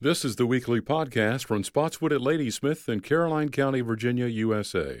This is the weekly podcast from Spotswood at Ladysmith in Caroline County, Virginia,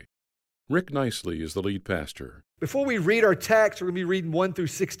 USA. Rick Nicely is the lead pastor. Before we read our text, we're going to be reading 1 through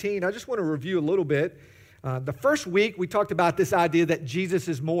 16. I just want to review a little bit. The first week, we talked about this idea that Jesus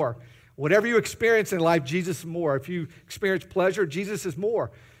is more. Whatever you experience in life, Jesus is more. If you experience pleasure, Jesus is more.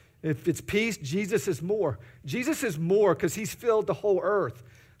 If it's peace, Jesus is more. Jesus is more because he's filled the whole earth.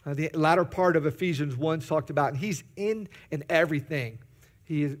 The latter part of Ephesians 1 talked about, and he's in everything.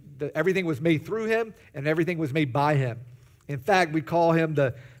 Everything was made through him, and everything was made by him. In fact, we call him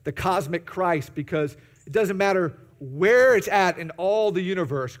the cosmic Christ because it doesn't matter where it's at in all the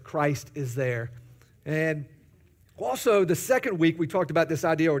universe, Christ is there. And also, the second week, we talked about this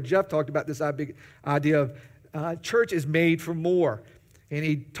idea, or Jeff talked about this idea of church is made for more. And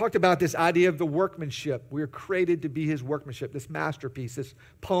he talked about this idea of the workmanship. We are created to be his workmanship, this masterpiece, this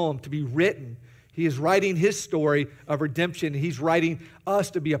poem to be written. He is writing his story of redemption. He's writing us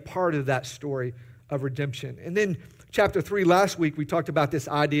to be a part of that story of redemption. And then chapter 3 last week, we talked about this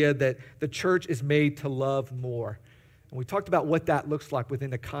idea that the church is made to love more. And we talked about what that looks like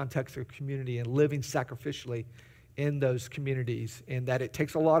within the context of community and living sacrificially in those communities, and that it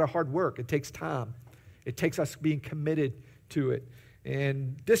takes a lot of hard work. It takes time. It takes us being committed to it.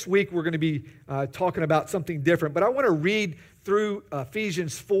 And this week, we're going to be talking about something different. But I want to read through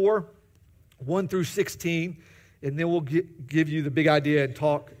Ephesians 4, 1 through 16, and then we'll give you the big idea and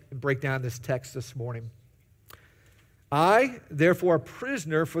talk and break down this text this morning. I, therefore, a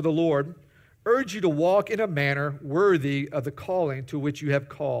prisoner for the Lord, urge you to walk in a manner worthy of the calling to which you have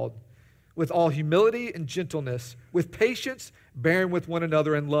called, with all humility and gentleness, with patience, bearing with one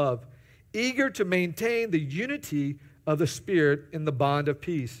another in love, eager to maintain the unity of the Spirit in the bond of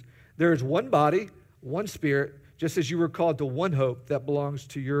peace. There is one body, one Spirit, just as you were called to one hope that belongs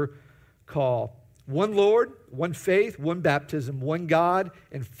to your call. One Lord, one faith, one baptism, one God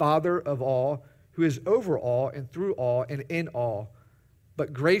and Father of all, who is over all and through all and in all.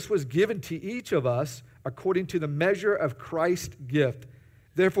 But grace was given to each of us according to the measure of Christ's gift.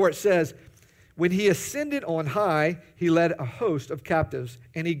 Therefore it says, when he ascended on high, he led a host of captives,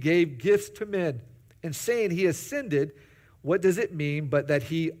 and he gave gifts to men. And saying he ascended, what does it mean but that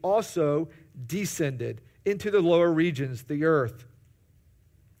he also descended into the lower regions, the earth?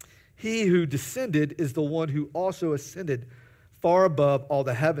 He who descended is the one who also ascended far above all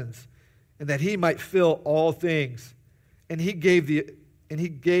the heavens, and that he might fill all things. And he gave the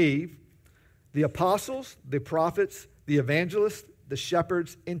apostles, the prophets, the evangelists, the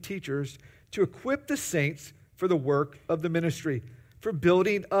shepherds, and teachers to equip the saints for the work of the ministry, for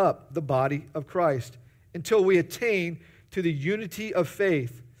building up the body of Christ, until we attain to the unity of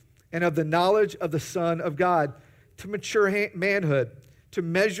faith and of the knowledge of the Son of God, to mature manhood, to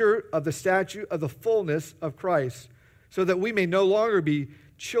measure of the stature of the fullness of Christ, so that we may no longer be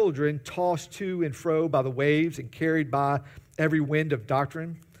children tossed to and fro by the waves and carried by every wind of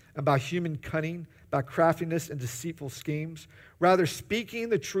doctrine, and by human cunning, by craftiness and deceitful schemes. Rather, speaking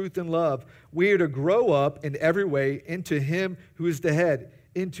the truth in love, we are to grow up in every way into him who is the head,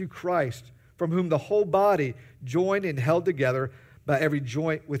 into Christ, from whom the whole body, joined and held together by every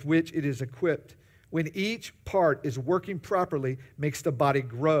joint with which it is equipped, when each part is working properly, makes the body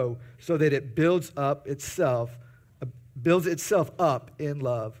grow so that it builds itself up in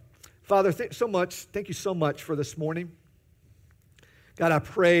love. Father, thank you so much for this morning. God, I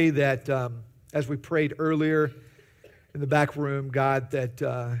pray that as we prayed earlier in the back room, God,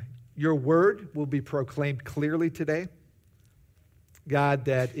 that your word will be proclaimed clearly today. God,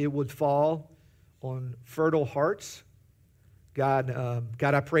 that it would fall on fertile hearts. God,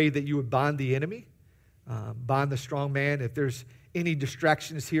 I pray that you would bind the enemy, bind the strong man. If there's any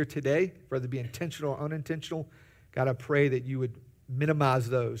distractions here today, whether it be intentional or unintentional, God, I pray that you would minimize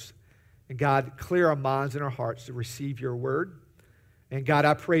those. And God, clear our minds and our hearts to receive your word. And God,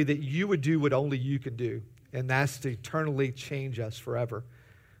 I pray that you would do what only you can do, and that's to eternally change us forever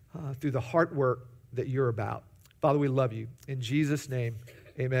through the heart work that you're about. Father, we love you. In Jesus' name,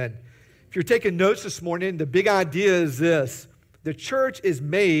 amen. If you're taking notes this morning, the big idea is this. The church is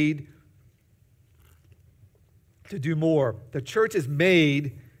made to do more. The church is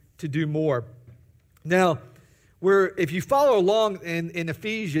made to do more. Now, if you follow along in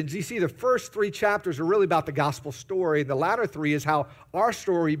Ephesians, you see the first 3 chapters are really about the gospel story. The latter 3 is how our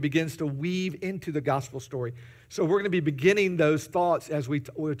story begins to weave into the gospel story. So we're going to be beginning those thoughts as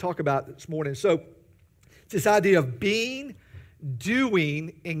we'll talk about this morning. So it's this idea of being,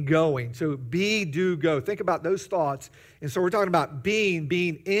 doing, and going. So be, do, go. Think about those thoughts. And so we're talking about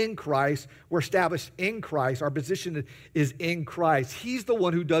being in Christ. We're established in Christ. Our position is in Christ. He's the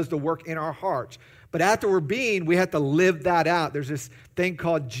one who does the work in our hearts. But after we're being, we have to live that out. There's this thing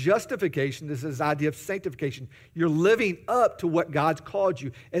called justification. This is the idea of sanctification. You're living up to what God's called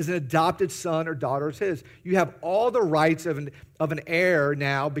you as an adopted son or daughter of his. You have all the rights of an heir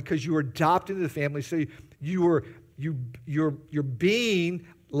now because you were adopted into the family. So you're being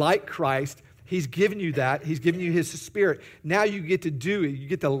like Christ. He's given you that. He's given you his spirit. Now you get to do it. You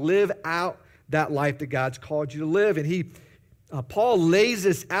get to live out that life that God's called you to live. And Paul lays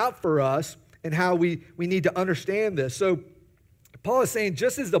this out for us and how we need to understand this. So Paul is saying,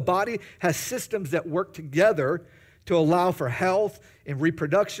 just as the body has systems that work together to allow for health and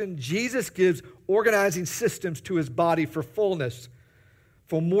reproduction, Jesus gives organizing systems to his body for fullness,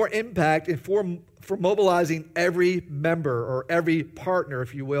 for more impact, and for mobilizing every member or every partner,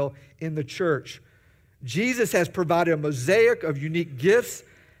 if you will, in the church. Jesus has provided a mosaic of unique gifts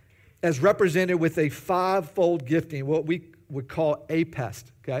as represented with a five-fold gifting, what we would call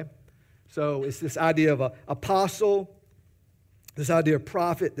APEST, okay? So it's this idea of an apostle, this idea of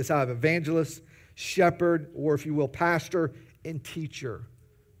prophet, this idea of evangelist, shepherd, or if you will, pastor, and teacher,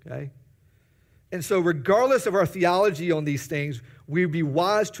 okay? And so regardless of our theology on these things, we would be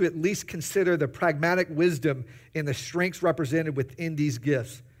wise to at least consider the pragmatic wisdom and the strengths represented within these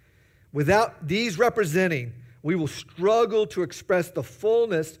gifts. Without these representing, we will struggle to express the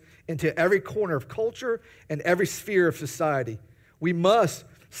fullness into every corner of culture and every sphere of society. We must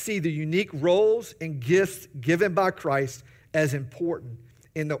see the unique roles and gifts given by Christ as important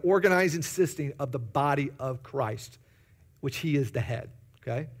in the organizing system of the body of Christ, which he is the head,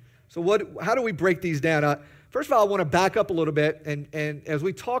 okay? So how do we break these down? First of all, I want to back up a little bit, and as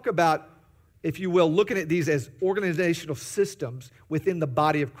we talk about, if you will, looking at these as organizational systems within the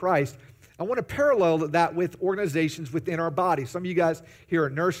body of Christ, I want to parallel that with organizations within our body. Some of you guys here are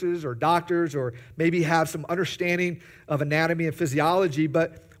nurses or doctors or maybe have some understanding of anatomy and physiology,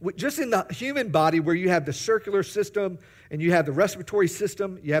 but just in the human body where you have the circular system and you have the respiratory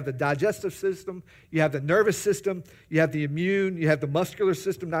system, you have the digestive system, you have the nervous system, you have the immune, you have the muscular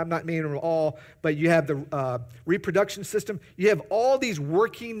system. Now, I'm not naming them all, but you have the reproduction system. You have all these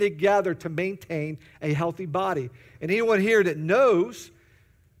working together to maintain a healthy body. And anyone here that knows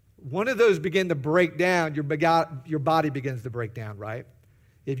one of those begin to break down, your body begins to break down, right?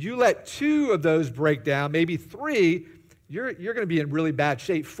 If you let two of those break down, maybe three, you're going to be in really bad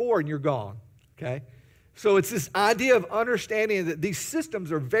shape. Four, and you're gone, okay? So it's this idea of understanding that these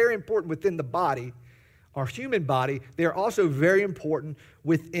systems are very important within the body, our human body. They're also very important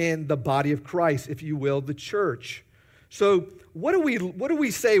within the body of Christ, if you will, the church. So what do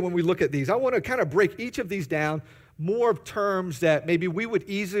we say when we look at these? I want to kind of break each of these down, more terms that maybe we would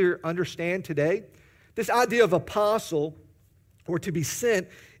easier understand today. This idea of apostle or to be sent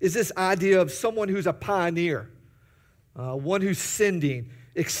is this idea of someone who's a pioneer, one who's sending,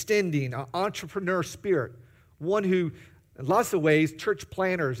 extending, an entrepreneur spirit, one who, in lots of ways, church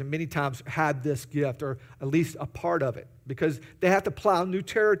planners and many times had this gift or at least a part of it because they have to plow new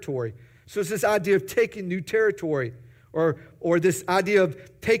territory. So it's this idea of taking new territory or this idea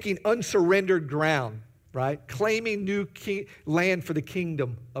of taking unsurrendered ground, right? Claiming new land for the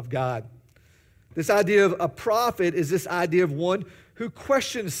kingdom of God. This idea of a prophet is this idea of one who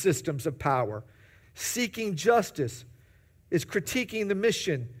questions systems of power, seeking justice, is critiquing the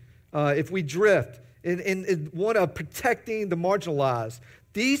mission if we drift, and one of protecting the marginalized.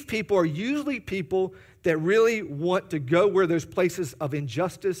 These people are usually people that really want to go where there's places of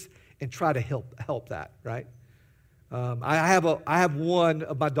injustice and try to help that, right? I have one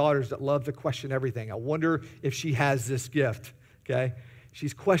of my daughters that loves to question everything. I wonder if she has this gift, okay?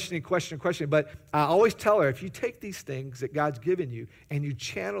 She's questioning. But I always tell her, if you take these things that God's given you and you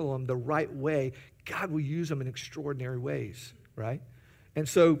channel them the right way, God will use them in extraordinary ways, right? And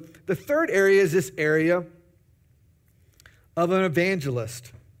so the third area is this area of an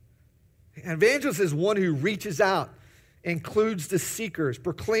evangelist. An evangelist is one who reaches out, includes the seekers,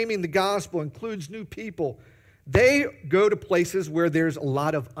 proclaiming the gospel, includes new people. They go to places where there's a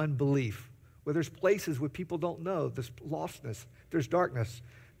lot of unbelief, where there's places where people don't know, there's lostness, there's darkness.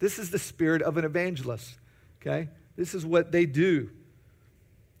 This is the spirit of an evangelist, okay? This is what they do.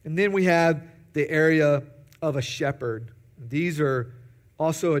 And then we have the area of a shepherd. These are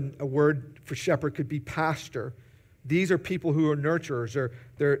also a word for shepherd could be pastor. These are people who are nurturers, or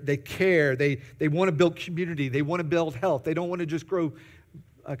they care, they want to build community, they want to build health. They don't want to just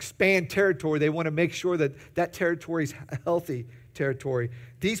expand territory. They want to make sure that that territory is a healthy territory.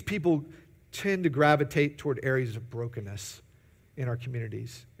 These people tend to gravitate toward areas of brokenness in our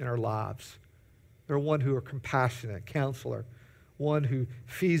communities, in our lives. They're one who are compassionate, counselor, one who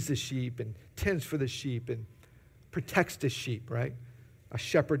feeds the sheep and tends for the sheep and protects the sheep, right? A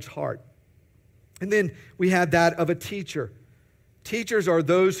shepherd's heart. And then we have that of a teacher. Teachers are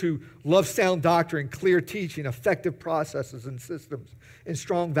those who love sound doctrine, clear teaching, effective processes and systems, and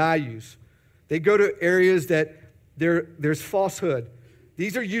strong values. They go to areas that there's falsehood.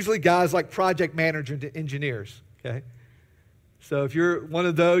 These are usually guys like project managers and engineers, okay? So if you're one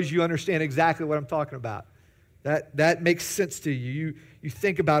of those, you understand exactly what I'm talking about. That makes sense to you. You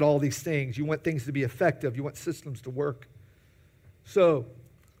think about all these things. You want things to be effective. You want systems to work. So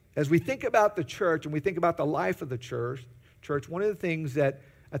as we think about the church and we think about the life of the church, one of the things that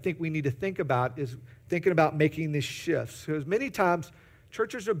I think we need to think about is thinking about making these shifts. Because many times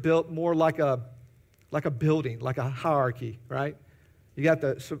churches are built more like a building, like a hierarchy, right? You got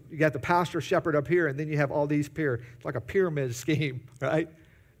the pastor shepherd up here, and then you have all these it's like a pyramid scheme, right?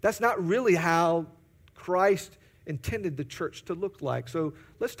 That's not really how Christ intended the church to look like. So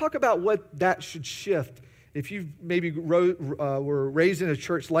let's talk about what that should shift. If you maybe were raised in a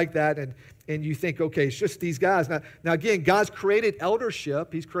church like that and you think, okay, it's just these guys. Now again, God's created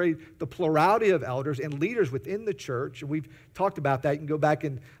eldership. He's created the plurality of elders and leaders within the church. And we've talked about that. You can go back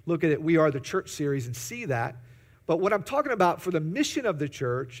and look at it, We Are the Church series, and see that. But what I'm talking about for the mission of the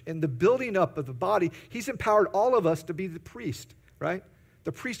church and the building up of the body, he's empowered all of us to be the priest, right?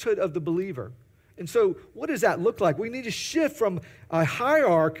 The priesthood of the believer. And so what does that look like? We need to shift from a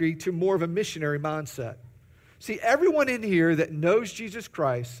hierarchy to more of a missionary mindset. See, everyone in here that knows Jesus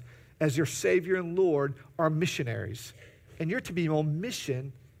Christ as your Savior and Lord are missionaries. And you're to be on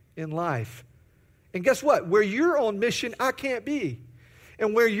mission in life. And guess what? Where you're on mission, I can't be.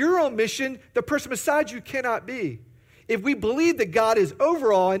 And where you're on mission, the person beside you cannot be. If we believe that God is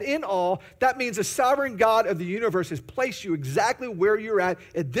over all and in all, that means the sovereign God of the universe has placed you exactly where you're at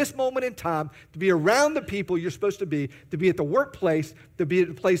this moment in time, to be around the people you're supposed to be at the workplace, to be at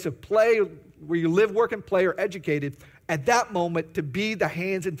the place of play, where you live, work, and play, or educated, at that moment to be the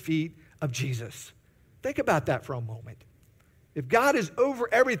hands and feet of Jesus. Think about that for a moment. If God is over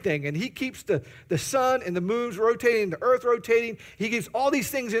everything and he keeps the sun and the moons rotating, the earth rotating, he keeps all these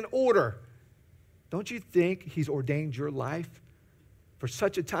things in order, don't you think he's ordained your life for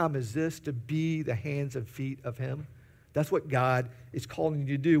such a time as this to be the hands and feet of him? That's what God is calling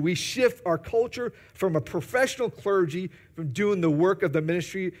you to do. We shift our culture from a professional clergy, from doing the work of the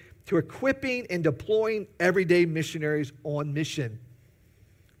ministry, to equipping and deploying everyday missionaries on mission.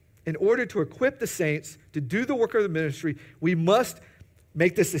 In order to equip the saints to do the work of the ministry, we must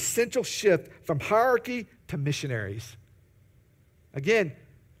make this essential shift from hierarchy to missionaries. Again,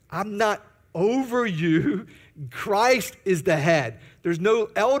 I'm not over you. Christ is the head. There's no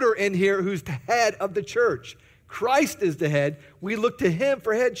elder in here who's the head of the church. Christ is the head. We look to him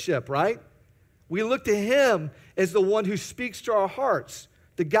for headship, right? We look to him as the one who speaks to our hearts,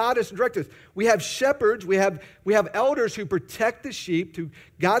 to guide us and direct us. We have shepherds, we have elders who protect the sheep, to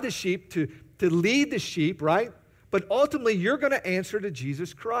guide the sheep, to lead the sheep, right? But ultimately, you're going to answer to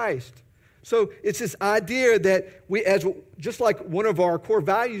Jesus Christ. So it's this idea that just like one of our core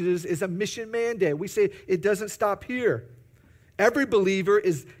values is a mission mandate. We say it doesn't stop here. Every believer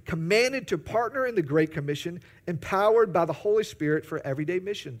is commanded to partner in the Great Commission, empowered by the Holy Spirit for everyday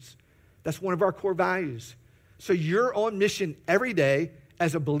missions. That's one of our core values. So you're on mission every day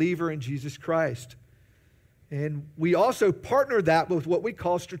as a believer in Jesus Christ. And we also partner that with what we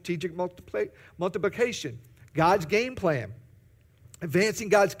call strategic multiplication, God's game plan. Advancing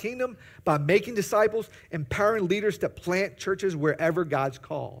God's kingdom by making disciples, empowering leaders to plant churches wherever God's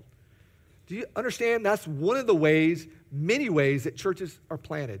called. Do you understand? That's one of the ways, many ways, that churches are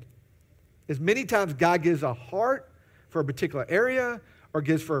planted. Is many times God gives a heart for a particular area, or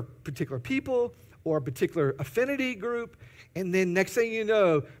gives for particular people, or a particular affinity group, and then next thing you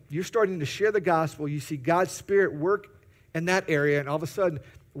know, you're starting to share the gospel. You see God's Spirit work in that area, and all of a sudden,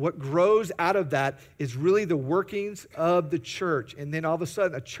 what grows out of that is really the workings of the church. And then all of a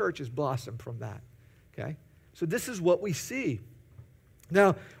sudden, a church has blossomed from that. Okay? So this is what we see.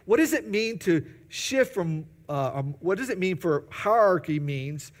 Now, what does it mean to shift from, what does it mean for hierarchy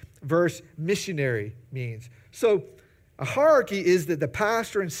means versus missionary means? So a hierarchy is that the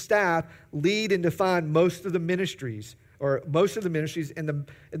pastor and staff lead and define most of the ministries, and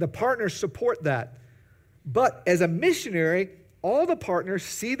the partners support that. But as a missionary, all the partners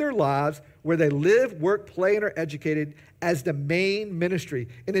see their lives where they live, work, play, and are educated as the main ministry.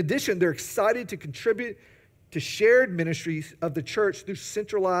 In addition, they're excited to contribute to shared ministries of the church through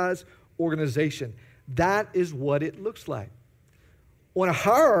centralized organization. That is what it looks like. On a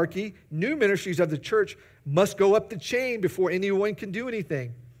hierarchy, new ministries of the church must go up the chain before anyone can do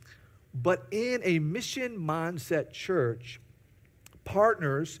anything. But in a mission mindset church,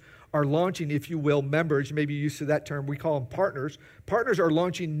 partners are launching, if you will, members, maybe you're used to that term, we call them partners. Partners are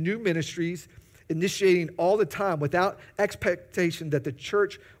launching new ministries initiating all the time without expectation that the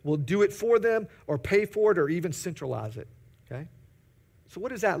church will do it for them or pay for it or even centralize it, okay? So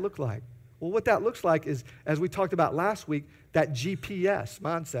what does that look like? Well, what that looks like is, as we talked about last week, that GPS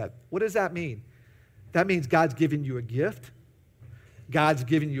mindset. What does that mean? That means God's giving you a gift. God's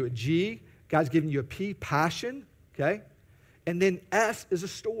giving you a G. God's giving you a P, passion, okay? And then S is a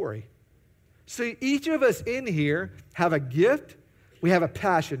story. So each of us in here have a gift. We have a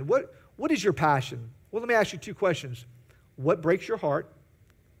passion. What is your passion? Well, let me ask you two questions. What breaks your heart?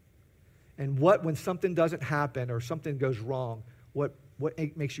 And what, when something doesn't happen or something goes wrong, what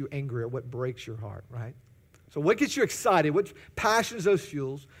makes you angry or what breaks your heart, right? So what gets you excited? What passions those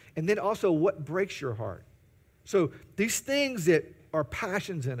fuels? And then also what breaks your heart? So these things that are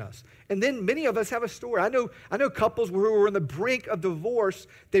passions in us. And then many of us have a story. I know couples who were on the brink of divorce.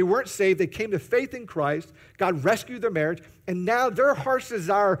 They weren't saved. They came to faith in Christ. God rescued their marriage. And now their heart's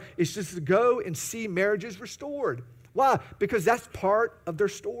desire is just to go and see marriages restored. Why? Because that's part of their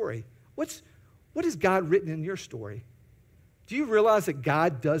story. What has God written in your story? Do you realize that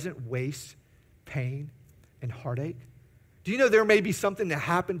God doesn't waste pain and heartache? Do you know there may be something that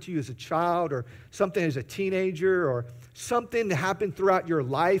happened to you as a child or something as a teenager or something that happened throughout your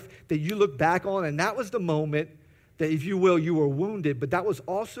life that you look back on, and that was the moment that, if you will, you were wounded, but that was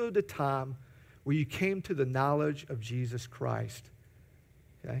also the time where you came to the knowledge of Jesus Christ,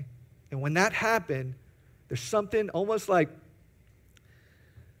 okay? And when that happened, there's something almost like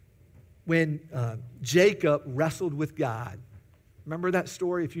when Jacob wrestled with God. Remember that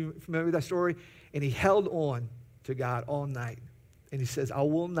story, if you're familiar with that story? And he held on to God all night. And he says, I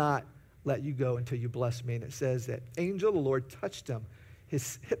will not let you go until you bless me. And it says that angel of the Lord touched him,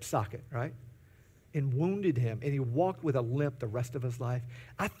 his hip socket, right? And wounded him. And he walked with a limp the rest of his life.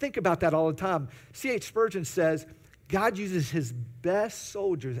 I think about that all the time. C.H. Spurgeon says, God uses his best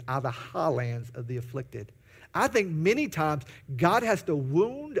soldiers out of the highlands of the afflicted. I think many times God has to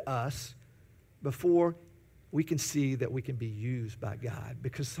wound us before we can see that we can be used by God.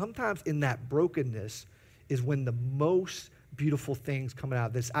 Because sometimes in that brokenness is when the most beautiful things come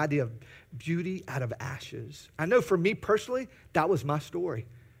out. This idea of beauty out of ashes. I know for me personally, that was my story.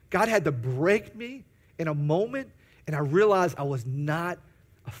 God had to break me in a moment, and I realized I was not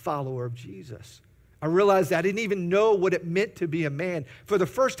a follower of Jesus. I realized I didn't even know what it meant to be a man. For the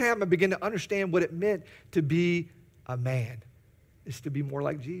first time, I began to understand what it meant to be a man. Is to be more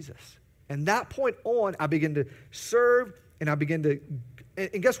like Jesus. And that point on, I began to serve, and I began to,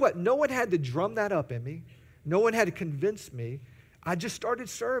 and guess what? No one had to drum that up in me. No one had to convince me. I just started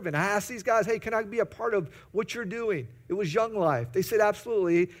serving. I asked these guys, hey, can I be a part of what you're doing? It was Young Life. They said,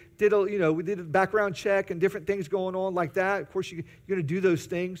 absolutely. We did a background check and different things going on like that. Of course, you're going to do those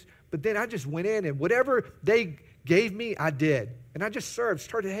things. But then I just went in, and whatever they gave me, I did. And I just served,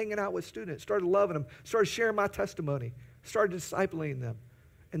 started hanging out with students, started loving them, started sharing my testimony, started discipling them.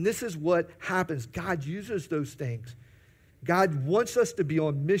 And this is what happens. God uses those things. God wants us to be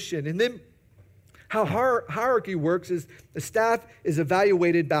on mission. And then how hierarchy works is the staff is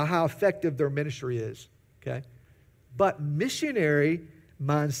evaluated by how effective their ministry is, okay? But missionary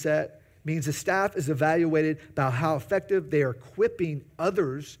mindset means the staff is evaluated by how effective they are equipping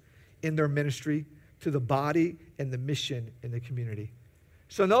others in their ministry to the body and the mission in the community.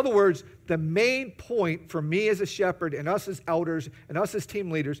 So in other words, the main point for me as a shepherd and us as elders and us as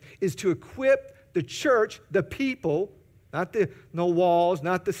team leaders is to equip the church, the people, not the no walls,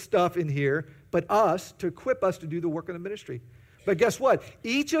 not the stuff in here, but us, to equip us to do the work of the ministry. But guess what?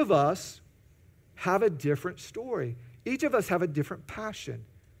 Each of us have a different story. Each of us have a different passion.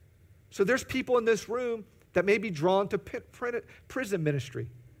 So there's people in this room that may be drawn to prison ministry.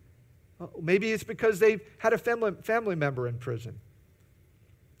 Maybe it's because they've had a family member in prison.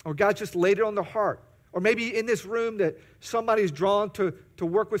 Or God just laid it on their heart. Or maybe in this room that somebody's drawn to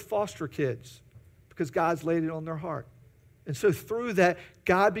work with foster kids because God's laid it on their heart. And so through that,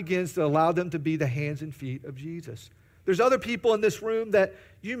 God begins to allow them to be the hands and feet of Jesus. There's other people in this room that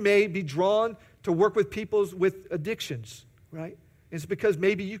you may be drawn to work with people with addictions, right? It's because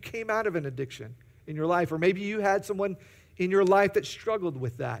maybe you came out of an addiction in your life, or maybe you had someone in your life that struggled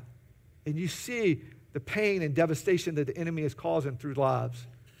with that. And you see the pain and devastation that the enemy is causing through lives,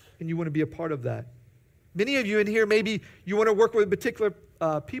 and you want to be a part of that. Many of you in here, maybe you want to work with a particular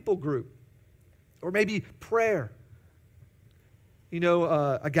people group, or maybe prayer. You know,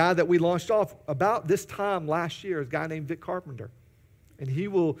 a guy that we launched off about this time last year is a guy named Vic Carpenter. And he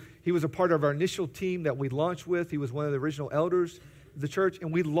was a part of our initial team that we launched with. He was one of the original elders of the church.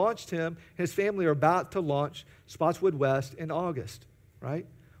 And we launched him. His family are about to launch Spotswood West in August, right?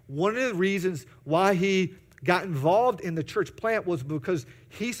 One of the reasons why he got involved in the church plant was because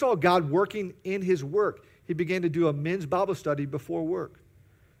he saw God working in his work. He began to do a men's Bible study before work.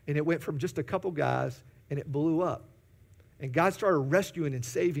 And it went from just a couple guys, and it blew up. And God started rescuing and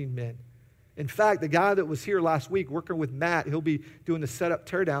saving men. In fact, the guy that was here last week working with Matt, he'll be doing the setup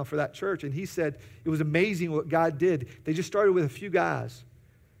teardown for that church. And he said it was amazing what God did. They just started with a few guys.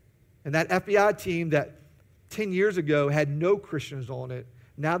 And that FBI team that 10 years ago had no Christians on it,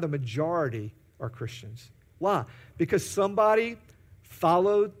 now the majority are Christians. Why? Because somebody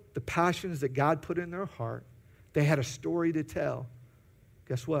followed the passions that God put in their heart. They had a story to tell.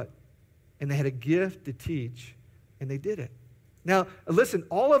 Guess what? And they had a gift to teach, and they did it. Now, listen,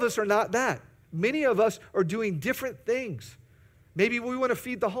 all of us are not that. Many of us are doing different things. Maybe we want to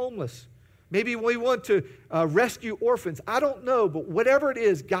feed the homeless. Maybe we want to rescue orphans. I don't know, but whatever it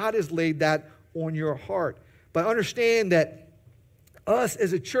is, God has laid that on your heart. But understand that us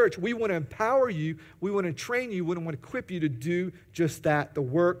as a church, we want to empower you, we want to train you, we want to equip you to do just that, the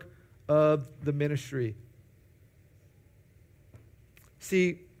work of the ministry.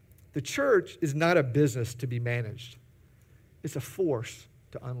 See, the church is not a business to be managed. It's a force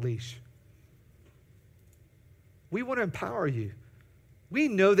to unleash. We want to empower you. We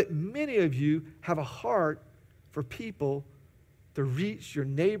know that many of you have a heart for people to reach your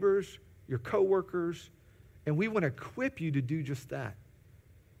neighbors, your coworkers, and we want to equip you to do just that.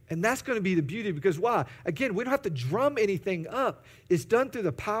 And that's going to be the beauty, because why? Again, we don't have to drum anything up. It's done through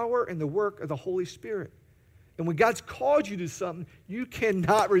the power and the work of the Holy Spirit. And when God's called you to something, you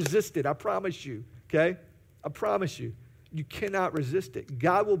cannot resist it. I promise you, okay? I promise you. You cannot resist it.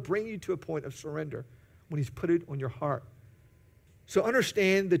 God will bring you to a point of surrender when he's put it on your heart. So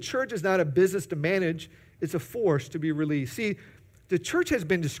understand, the church is not a business to manage. It's a force to be released. See, the church has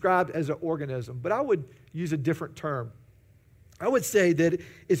been described as an organism, but I would use a different term. I would say that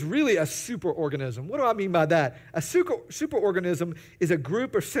it's really a superorganism. What do I mean by that? A superorganism is a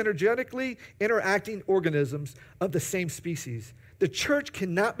group of synergetically interacting organisms of the same species. The church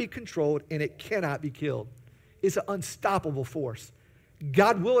cannot be controlled and it cannot be killed. It's an unstoppable force.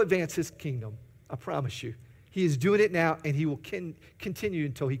 God will advance his kingdom, I promise you. He is doing it now, and he will continue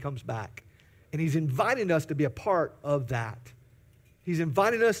until he comes back. And he's inviting us to be a part of that. He's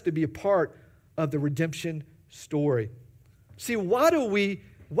inviting us to be a part of the redemption story. See, why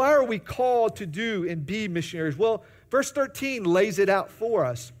are we called to do and be missionaries? Well, verse 13 lays it out for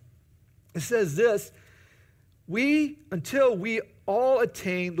us. It says this, until we all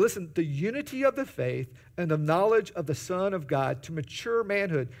attain, listen, the unity of the faith and the knowledge of the Son of God, to mature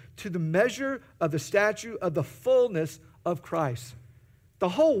manhood, to the measure of the stature of the fullness of Christ. The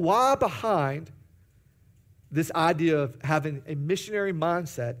whole why behind this idea of having a missionary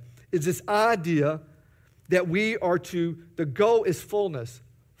mindset is this idea that the goal is fullness.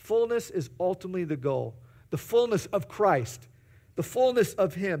 Fullness is ultimately the goal. The fullness of Christ. The fullness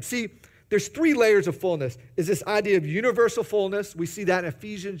of him. See, there's 3 layers of fullness. Is this idea of universal fullness. We see that in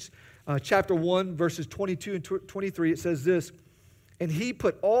Ephesians chapter 1, verses 22 and 23. It says this, and he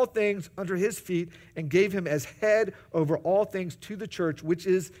put all things under his feet and gave him as head over all things to the church, which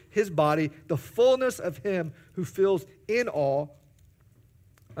is his body, the fullness of him who fills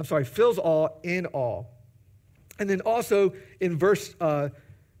all in all. And then also in verse of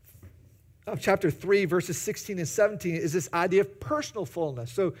chapter 3, verses 16 and 17, is this idea of personal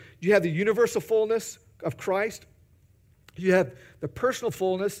fullness. So you have the universal fullness of Christ. You have the personal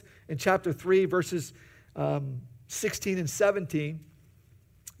fullness in chapter 3, verses 16 and 17.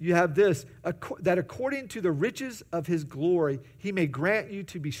 You have this, that according to the riches of his glory, he may grant you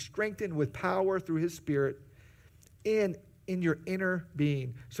to be strengthened with power through his Spirit in your inner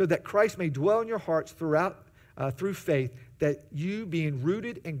being, so that Christ may dwell in your hearts through faith, that you being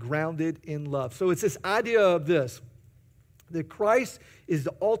rooted and grounded in love. So it's this idea of this, that Christ is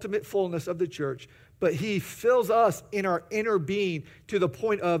the ultimate fullness of the church, but he fills us in our inner being to the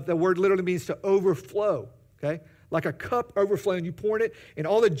point of, the word literally means to overflow, okay? Like a cup overflowing, you pour it, and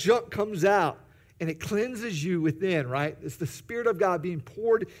all the junk comes out, and it cleanses you within, right? It's the Spirit of God being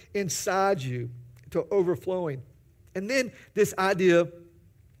poured inside you to overflowing. And then this idea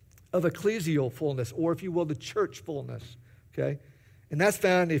of ecclesial fullness, or if you will, the church fullness, okay? And that's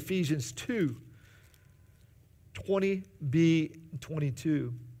found in Ephesians 2, 20b and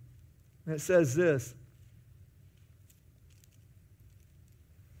 22. And it says this,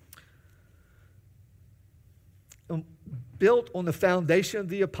 built on the foundation of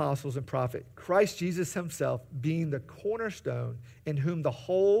the apostles and prophets, Christ Jesus himself being the cornerstone, in whom the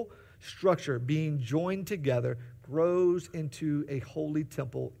whole structure being joined together grows into a holy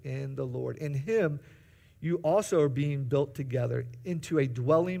temple in the Lord. In him you also are being built together into a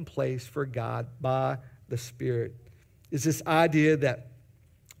dwelling place for God by the Spirit. It's this idea that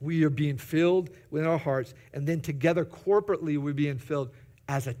we are being filled within our hearts, and then together corporately we're being filled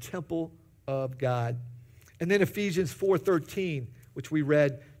as a temple of God. And then Ephesians 4:13, which we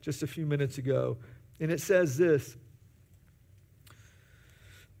read just a few minutes ago, and it says this,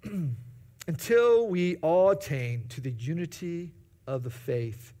 until we all attain to the unity of the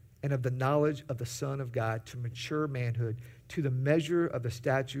faith and of the knowledge of the Son of God, to mature manhood, to the measure of the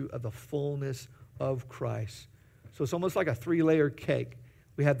stature of the fullness of Christ. So it's almost like a 3-layer cake.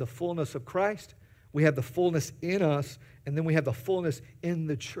 We have the fullness of Christ, we have the fullness in us, and then we have the fullness in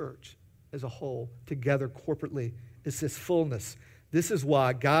the church as a whole, together corporately. It's this fullness. This is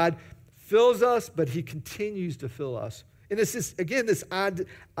why God fills us, but he continues to fill us. And it's this, again, this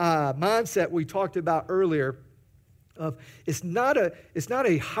mindset we talked about earlier of it's not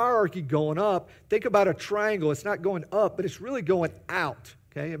a hierarchy going up. Think about a triangle. It's not going up, but it's really going out.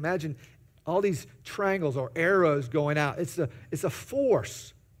 Okay, imagine all these triangles or arrows going out. It's a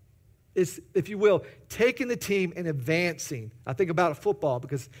force. It's, if you will, taking the team and advancing. I think about football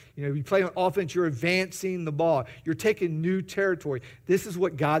because, you play on offense, you're advancing the ball. You're taking new territory. This is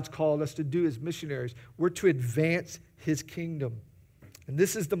what God's called us to do as missionaries. We're to advance his kingdom. And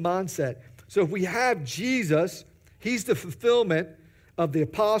this is the mindset. So if we have Jesus, he's the fulfillment of the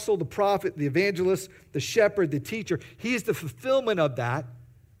apostle, the prophet, the evangelist, the shepherd, the teacher. He's the fulfillment of that.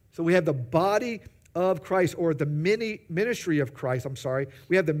 So we have the body of Christ, or the ministry of Christ,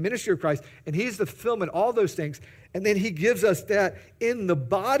 We have the ministry of Christ, and he's the fulfillment, all those things. And then he gives us that in the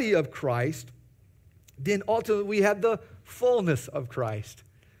body of Christ. Then ultimately we have the fullness of Christ.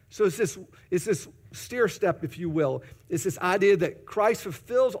 So it's this stair step, if you will. It's this idea that Christ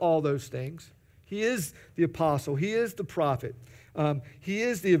fulfills all those things. He is the apostle. He is the prophet. He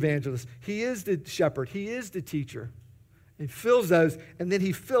is the evangelist. He is the shepherd. He is the teacher. He fills those, and then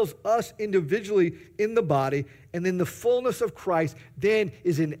he fills us individually in the body, and then the fullness of Christ then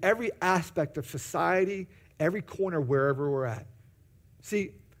is in every aspect of society, every corner, wherever we're at.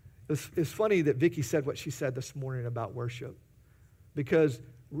 See, it's funny that Vicki said what she said this morning about worship, because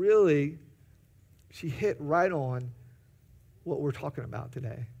really, she hit right on what we're talking about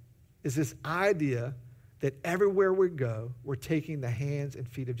today, is this idea that everywhere we go, we're taking the hands and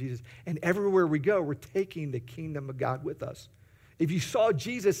feet of Jesus. And everywhere we go, we're taking the kingdom of God with us. If you saw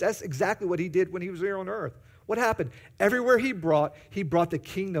Jesus, that's exactly what he did when he was here on earth. What happened? Everywhere he brought the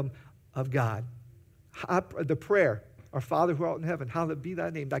kingdom of God. The prayer, our Father who art in heaven, hallowed be thy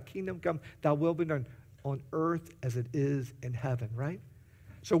name. Thy kingdom come, thy will be done on earth as it is in heaven, right?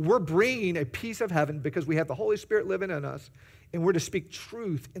 So we're bringing a piece of heaven because we have the Holy Spirit living in us, and we're to speak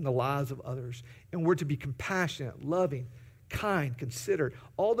truth in the lives of others, and we're to be compassionate, loving, kind, considerate,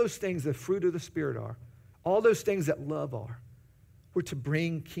 all those things the fruit of the Spirit are, all those things that love are. We're to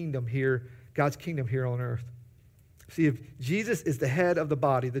bring kingdom here, God's kingdom here on earth. See, if Jesus is the head of the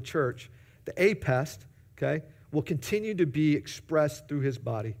body, the church, the apest, okay, will continue to be expressed through his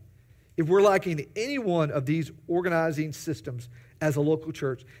body. If we're lacking any one of these organizing systems as a local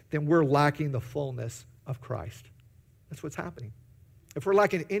church, then we're lacking the fullness of Christ. That's what's happening. If we're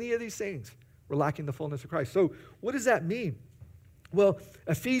lacking any of these things, we're lacking the fullness of Christ. So what does that mean? Well,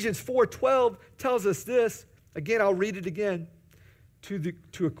 Ephesians 4:12 tells us this. Again, I'll read it again. To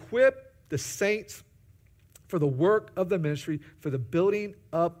equip the saints for the work of the ministry, for the building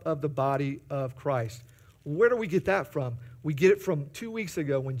up of the body of Christ. Where do we get that from? We get it from 2 weeks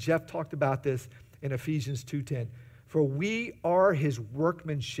ago when Jeff talked about this in Ephesians 2:10. For we are his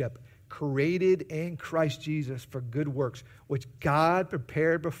workmanship, created in Christ Jesus for good works, which God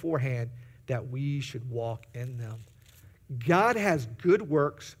prepared beforehand that we should walk in them. God has good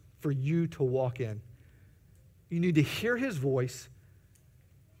works for you to walk in. You need to hear his voice.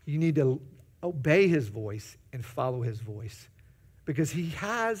 You need to obey his voice and follow his voice, because he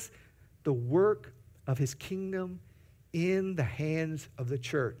has the work of his kingdom in the hands of the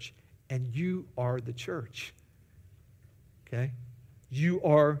church, and you are the church. Okay? You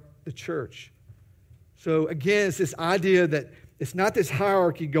are the church. So again, it's this idea that it's not this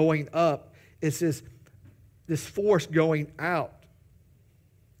hierarchy going up, it's this force going out.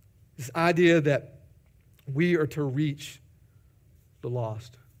 This idea that we are to reach the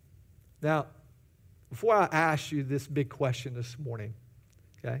lost. Now, before I ask you this big question this morning,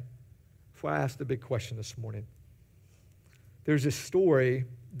 okay? Before I ask the big question this morning, there's this story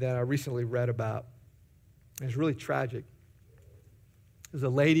that I recently read about. It's really tragic. There's a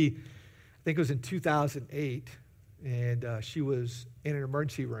lady, I think it was in 2008, and she was in an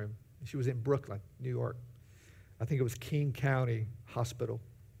emergency room. She was in Brooklyn, New York. I think it was King County Hospital.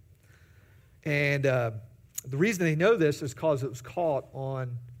 And the reason they know this is because it was caught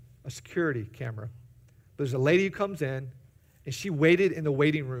on a security camera. There's a lady who comes in, and she waited in the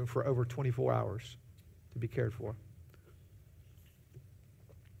waiting room for over 24 hours to be cared for.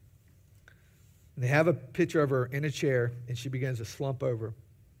 And they have a picture of her in a chair, and she begins to slump over.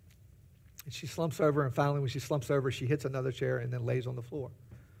 And she slumps over, and finally when she slumps over, she hits another chair and then lays on the floor.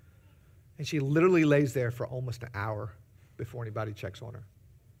 And she literally lays there for almost an hour before anybody checks on her.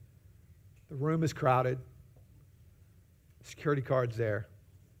 The room is crowded. Security guard's there.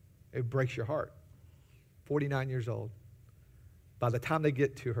 It breaks your heart. 49 years old. By the time they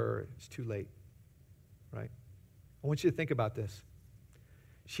get to her, it's too late, right? I want you to think about this.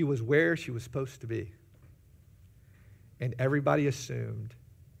 She was where she was supposed to be. And everybody assumed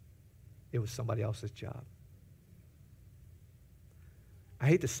it was somebody else's job. I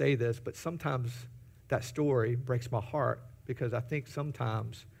hate to say this, but sometimes that story breaks my heart because I think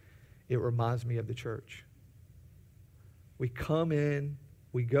sometimes it reminds me of the church. We come in,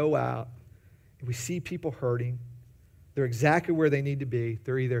 we go out, and we see people hurting. They're exactly where they need to be.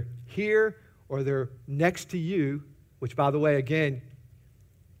 They're either here or they're next to you, which, by the way, again,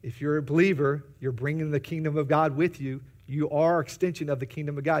 if you're a believer, you're bringing the kingdom of God with you. You are an extension of the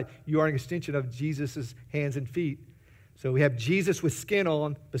kingdom of God. You are an extension of Jesus' hands and feet. So we have Jesus with skin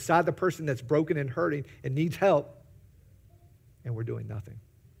on beside the person that's broken and hurting and needs help, and we're doing nothing.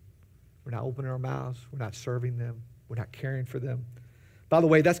 We're not opening our mouths. We're not serving them. We're not caring for them. By the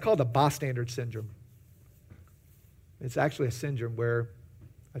way, that's called the bystander syndrome. It's actually a syndrome where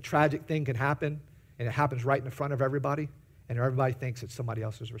a tragic thing can happen, and it happens right in the front of everybody, and everybody thinks it's somebody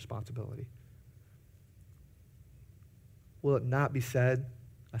else's responsibility. Will it not be said,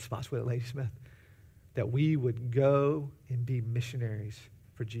 at Spotswood at Ladysmith, that we would go and be missionaries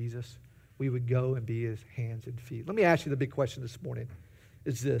for Jesus? We would go and be his hands and feet. Let me ask you the big question this morning.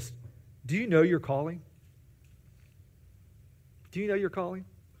 Is this: do you know your calling? Do you know your calling?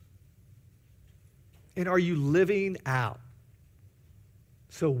 And are you living out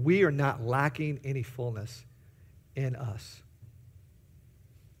so we are not lacking any fullness in us?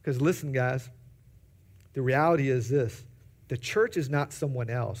 Because listen, guys, the reality is this: the church is not someone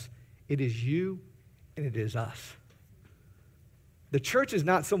else. It is you and it is us. The church is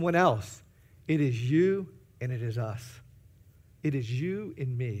not someone else. It is you and it is us. It is you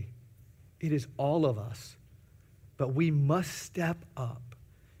and me. It is all of us. But we must step up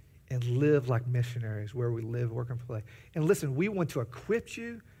and live like missionaries where we live, work, and play. And listen, we want to equip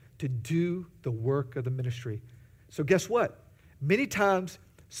you to do the work of the ministry. So guess what? Many times,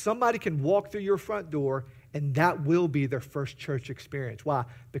 somebody can walk through your front door and that will be their first church experience. Why?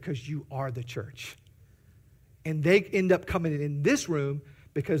 Because you are the church. And they end up coming in this room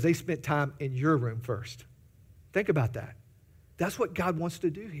because they spent time in your room first. Think about that. That's what God wants to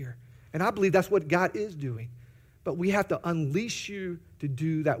do here. And I believe that's what God is doing. But we have to unleash you to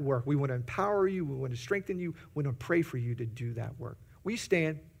do that work. We want to empower you. We want to strengthen you. We want to pray for you to do that work. Will you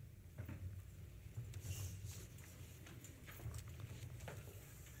stand?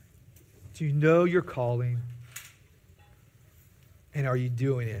 Do you know your calling? And are you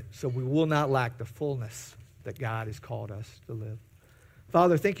doing it? So we will not lack the fullness that God has called us to live.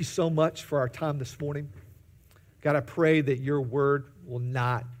 Father, thank you so much for our time this morning. God, I pray that your word will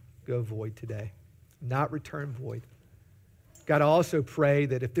not go void today, not return void. God, I also pray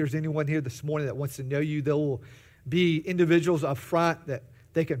that if there's anyone here this morning that wants to know you, there will be individuals up front that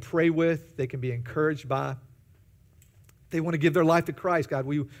they can pray with, they can be encouraged by. They want to give their life to Christ. God,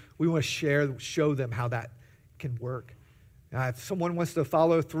 we want to show them how that can work. If someone wants to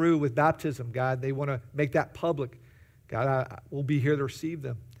follow through with baptism, God, they want to make that public. God, we'll be here to receive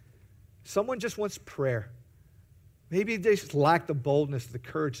them. Someone just wants prayer. Maybe they just lack the boldness, the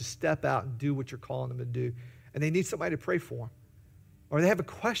courage to step out and do what you're calling them to do, and they need somebody to pray for them. Or they have a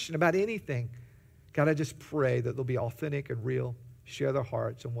question about anything. God, I just pray that they'll be authentic and real, share their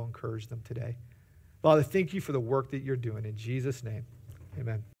hearts, and we'll encourage them today. Father, thank you for the work that you're doing. In Jesus' name,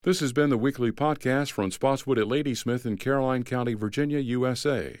 amen. This has been the weekly podcast from Spotswood at Ladysmith in Caroline County, Virginia,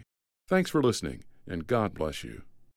 USA. Thanks for listening, and God bless you.